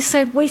he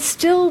said, we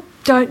still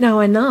don't know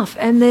enough.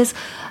 And there's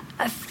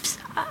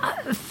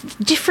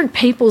different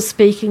people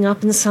speaking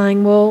up and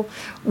saying, well,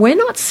 we're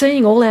not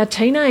seeing all our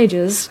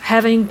teenagers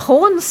having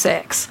porn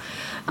sex.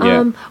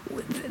 A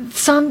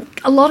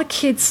lot of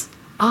kids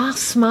are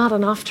smart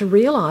enough to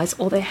realise,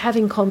 or they're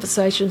having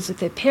conversations with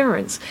their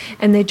parents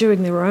and they're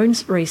doing their own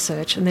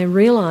research and they're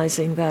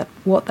realising that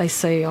what they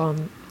see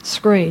on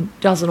screen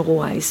doesn't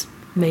always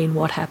mean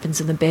what happens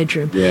in the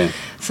bedroom.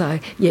 So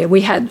we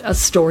had a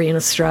story in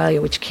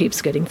Australia which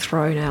keeps getting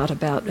thrown out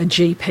about a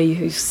GP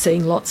who's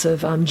seeing lots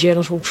of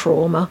genital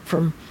trauma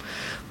from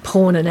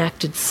porn and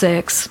acted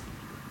sex.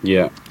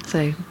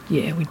 So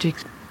we do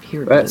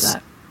hear a bit of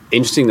that.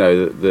 Interesting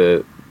though,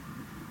 that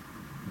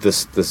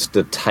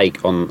the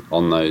take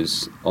on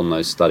those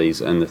studies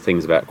and the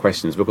things about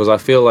questions, because I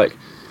feel like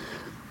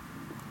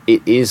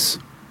there's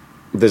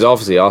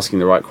obviously asking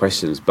the right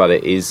questions, but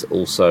it is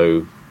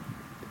also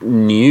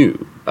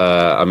new.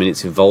 I mean,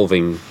 it's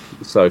evolving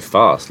so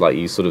fast, like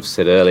you sort of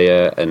said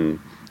earlier, and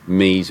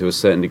me to a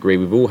certain degree.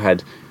 We've all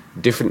had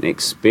different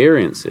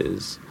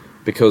experiences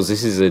because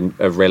this is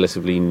a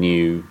relatively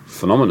new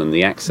phenomenon,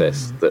 the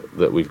access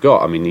that we've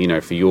got. I mean, you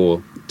know, for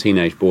your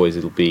teenage boys,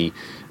 it'll be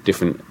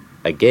different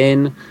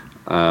again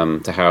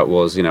to how it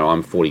was. You know,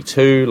 I'm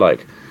 42,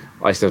 like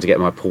I used to have to get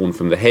my porn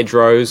from the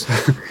hedgerows,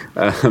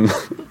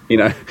 you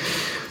know.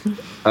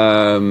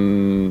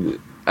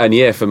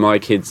 And for my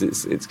kids,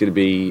 it's going to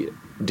be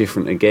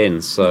different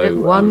again. So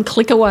one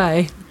click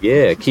away.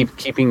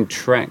 Keeping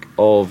track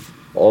of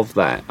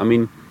that. I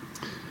mean,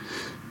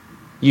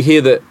 you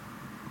hear that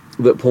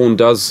porn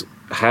does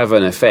have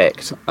an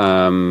effect.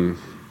 You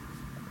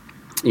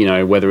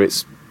know, whether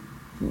it's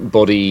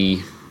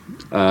body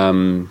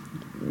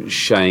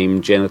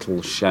shame,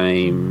 genital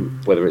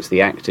shame, whether it's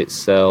the act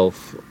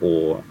itself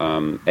or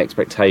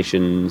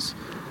expectations.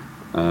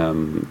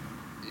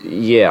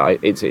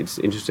 It's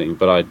interesting,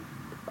 but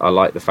I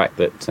like the fact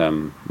that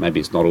maybe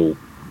it's not all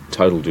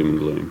total doom and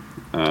gloom.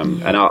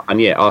 And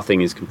our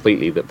thing is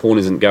completely that porn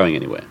isn't going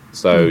anywhere.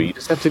 So you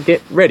just have to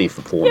get ready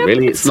for porn.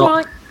 Really, it's not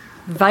like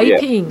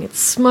vaping, it's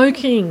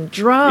smoking,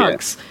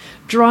 drugs,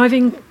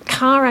 driving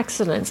car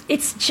accidents.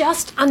 It's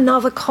just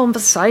another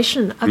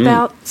conversation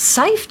about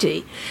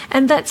safety,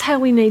 and that's how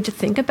we need to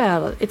think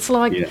about it. It's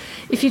like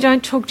if you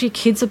don't talk to your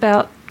kids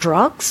about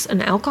drugs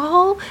and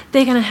alcohol,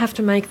 they're going to have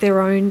to make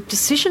their own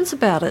decisions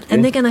about it,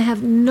 and they're going to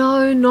have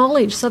no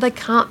knowledge, so they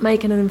can't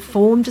make an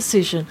informed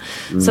decision.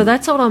 So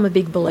that's what I'm a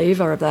big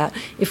believer of, that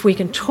if we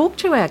can talk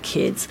to our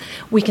kids,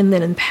 we can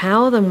then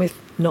empower them with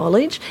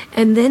knowledge,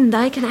 and then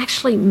they can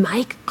actually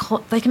make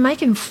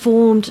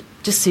informed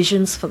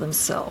decisions for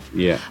themselves.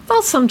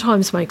 They'll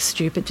sometimes make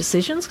stupid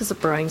decisions because the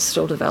brain's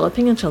still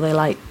developing until they're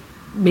late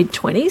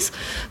mid-20s,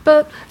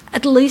 but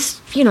at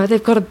least, you know,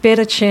 they've got a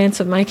better chance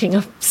of making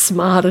a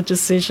smarter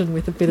decision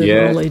with a bit of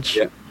knowledge.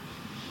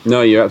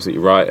 No, you're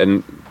absolutely right.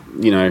 And,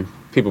 you know,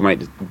 people make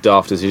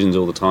daft decisions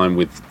all the time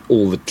with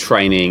all the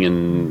training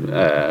and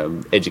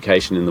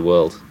education in the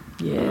world.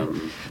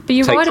 But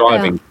you're right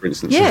driving, about, for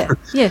instance.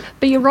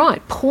 But you're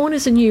right. Porn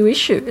is a new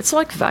issue. It's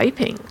like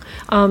vaping.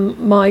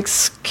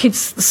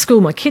 The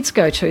school my kids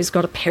go to has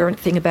got a parent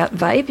thing about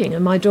vaping,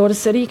 and my daughter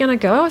said, "Are you going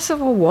to go?" I said,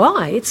 "Well,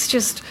 why? It's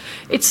just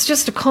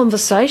a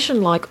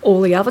conversation like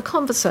all the other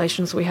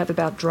conversations we have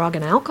about drug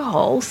and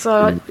alcohol.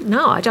 So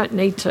no, I don't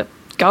need to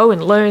go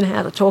and learn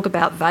how to talk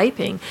about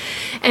vaping.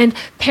 And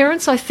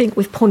parents, I think,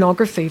 with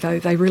pornography, though,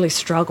 they really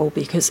struggle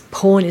because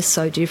porn is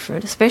so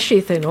different, especially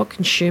if they're not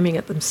consuming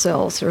it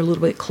themselves. They're a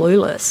little bit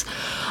clueless.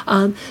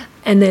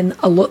 And then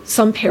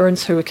some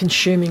parents who are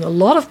consuming a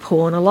lot of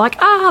porn are like,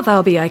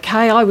 they'll be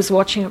okay. I was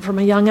watching it from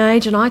a young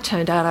age and I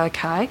turned out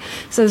okay.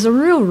 So there's a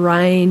real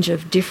range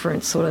of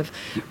different sort of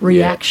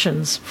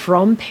reactions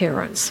from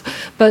parents.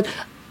 But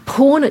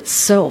porn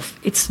itself,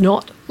 it's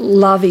not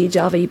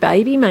lovey-dovey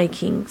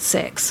baby-making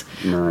sex.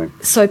 No.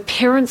 So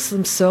parents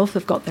themselves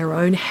have got their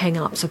own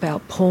hang-ups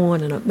about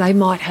porn, and they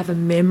might have a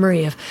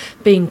memory of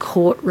being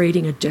caught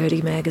reading a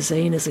dirty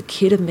magazine as a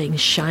kid and being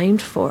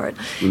shamed for it.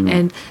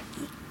 And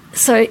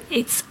so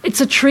it's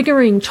a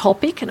triggering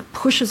topic, and it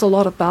pushes a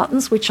lot of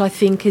buttons, which I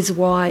think is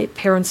why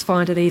parents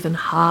find it even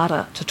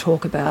harder to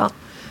talk about.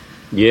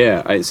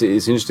 Yeah, it's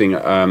interesting,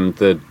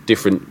 the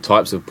different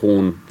types of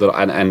porn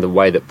and the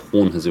way that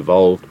porn has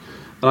evolved.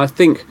 And I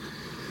think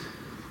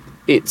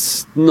it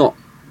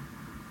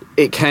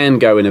can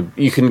go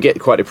you can get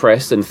quite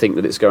depressed and think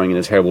that it's going in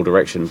a terrible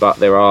direction, but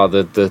there are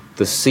the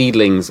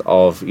seedlings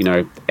of,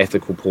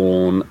 ethical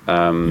porn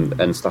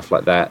and stuff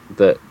like that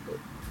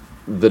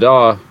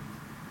are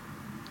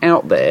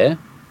out there,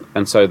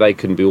 and so they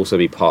can also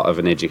be part of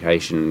an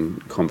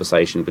education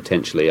conversation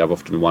potentially. I've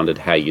often wondered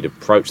how you'd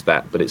approach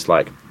that, but it's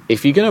like,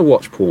 if you're going to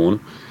watch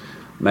porn,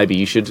 maybe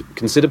you should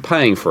consider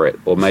paying for it,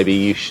 or maybe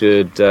you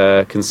should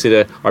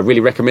consider, I really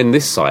recommend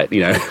this site, I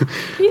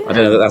don't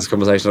know that that's a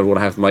conversation I'd want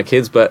to have with my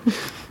kids, but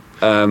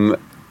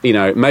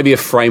maybe a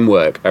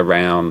framework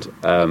around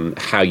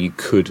how you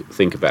could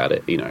think about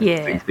it. Do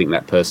you think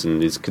that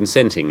person is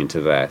consenting into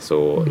that,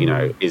 or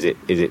is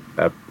it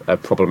a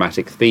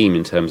problematic theme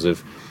in terms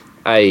of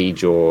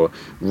age or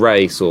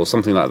race or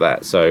something like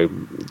that? So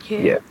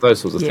those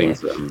sorts of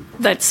things.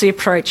 That's the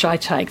approach I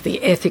take,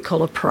 the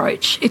ethical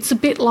approach. It's a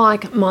bit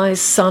like my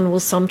son will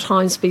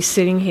sometimes be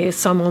sitting here,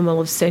 someone will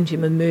have sent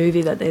him a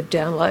movie that they've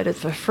downloaded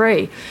for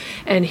free,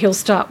 and he'll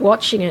start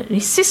watching it, and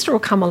his sister will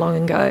come along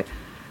and go,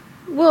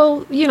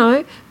 well,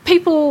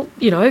 people,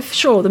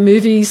 sure, the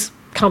movies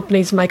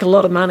companies make a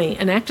lot of money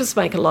and actors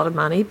make a lot of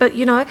money, but,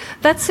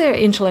 that's their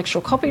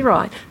intellectual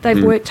copyright.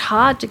 They've worked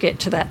hard to get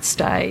to that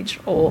stage,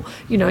 or,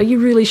 you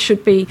really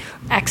should be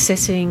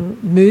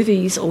accessing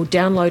movies or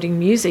downloading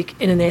music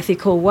in an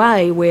ethical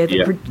way where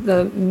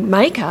the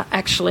maker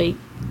actually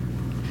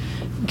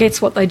gets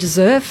what they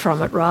deserve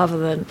from it rather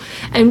than...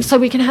 And so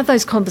we can have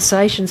those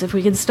conversations. If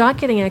we can start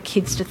getting our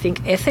kids to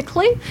think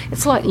ethically,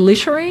 it's like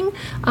littering.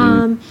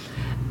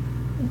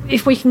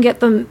 If we can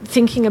get them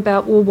thinking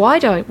about, well, why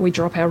don't we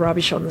drop our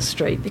rubbish on the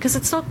street? Because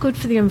it's not good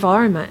for the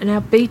environment, and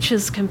our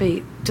beaches can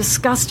be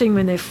disgusting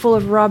when they're full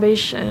of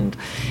rubbish, and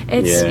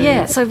it's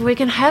so if we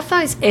can have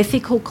those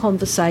ethical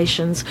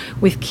conversations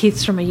with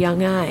kids from a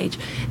young age,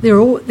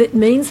 that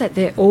means that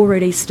they're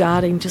already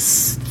starting to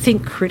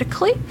think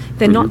critically.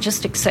 They're not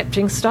just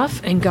accepting stuff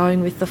and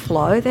going with the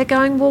flow. They're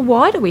going, well,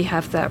 why do we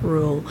have that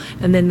rule?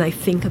 And then they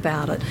think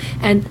about it.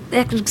 And the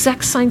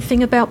exact same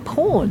thing about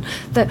porn,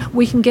 that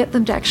we can get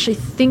them to actually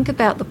think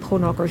about the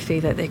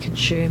pornography that they're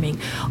consuming.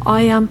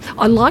 I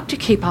like to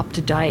keep up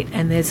to date,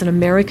 and there's an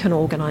American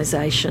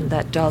organisation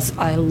that does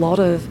a lot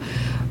of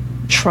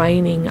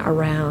training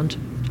around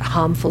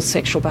harmful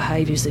sexual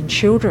behaviours in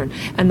children,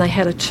 and they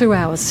had a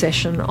 2-hour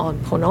session on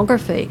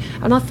pornography,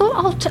 and I thought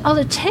I'll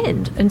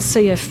attend and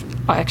see if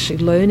I actually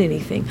learn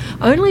anything.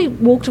 I only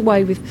walked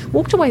away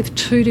with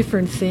 2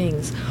 different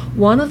things.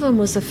 One of them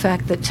was the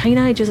fact that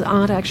teenagers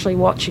aren't actually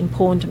watching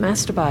porn to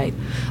masturbate.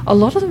 A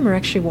lot of them are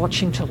actually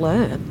watching to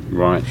learn.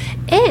 Right.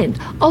 And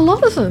a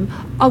lot of them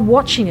are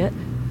watching it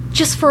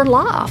just for a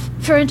laugh,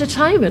 for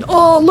entertainment.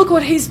 Oh, look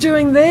what he's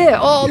doing there.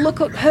 Oh, look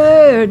at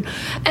her.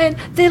 And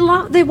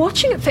they're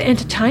watching it for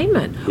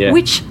entertainment,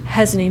 which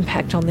has an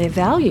impact on their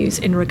values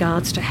in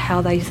regards to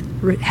how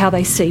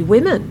they see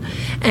women,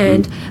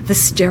 and the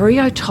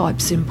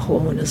stereotypes in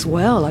porn as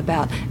well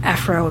about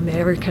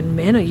Afro-American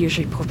men are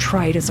usually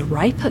portrayed as a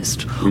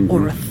rapist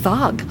or a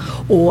thug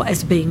or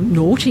as being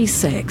naughty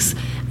sex.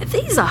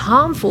 These are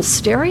harmful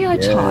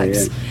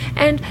stereotypes.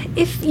 And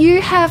if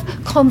you have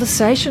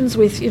conversations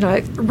with,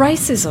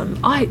 racism,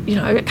 I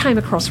came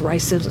across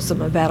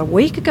racism about a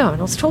week ago, and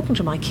I was talking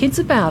to my kids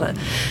about it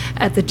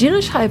at the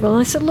dinner table,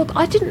 and I said, look,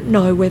 I didn't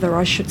know whether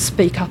I should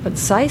speak up and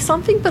say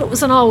something, but it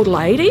was an old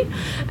lady,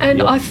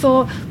 and I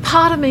thought,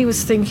 part of me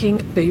was thinking,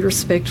 be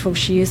respectful,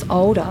 she is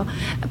older,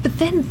 but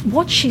then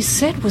what she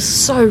said was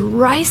so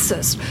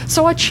racist,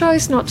 so I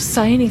chose not to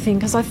say anything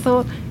because I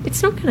thought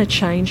it's not going to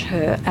change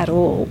her at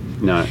all.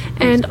 No.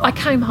 And I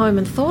came home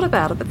and thought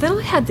about it, but then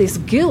I had this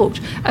guilt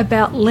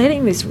about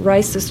letting this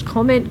racist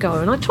comment go,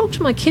 and I talked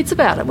to my kids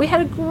about it. We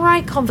had a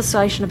great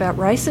conversation about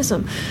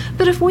racism,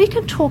 but if we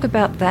can talk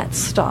about that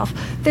stuff,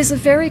 there's a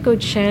very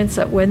good chance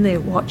that when they're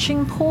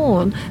watching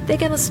porn, they're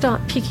going to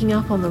start picking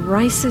up on the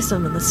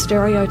racism and the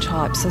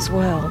stereotypes as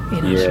well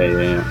in it.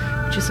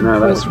 Yeah. Which is no,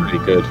 important. that's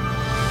really good.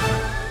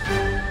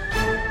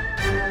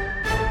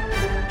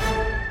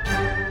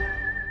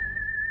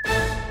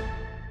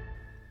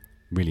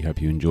 Really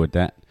hope you enjoyed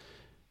that.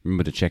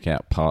 Remember to check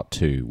out part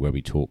 2, where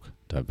we talk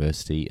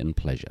diversity and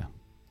pleasure.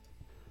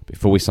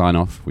 Before we sign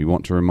off, we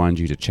want to remind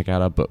you to check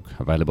out our book,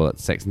 available at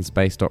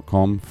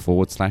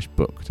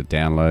sexandspace.com/book to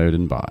download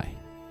and buy.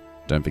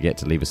 Don't forget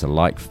to leave us a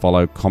like,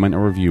 follow, comment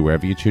or review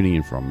wherever you're tuning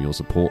in from. Your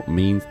support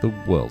means the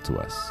world to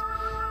us.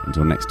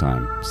 Until next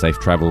time, safe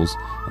travels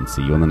and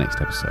see you on the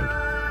next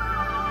episode.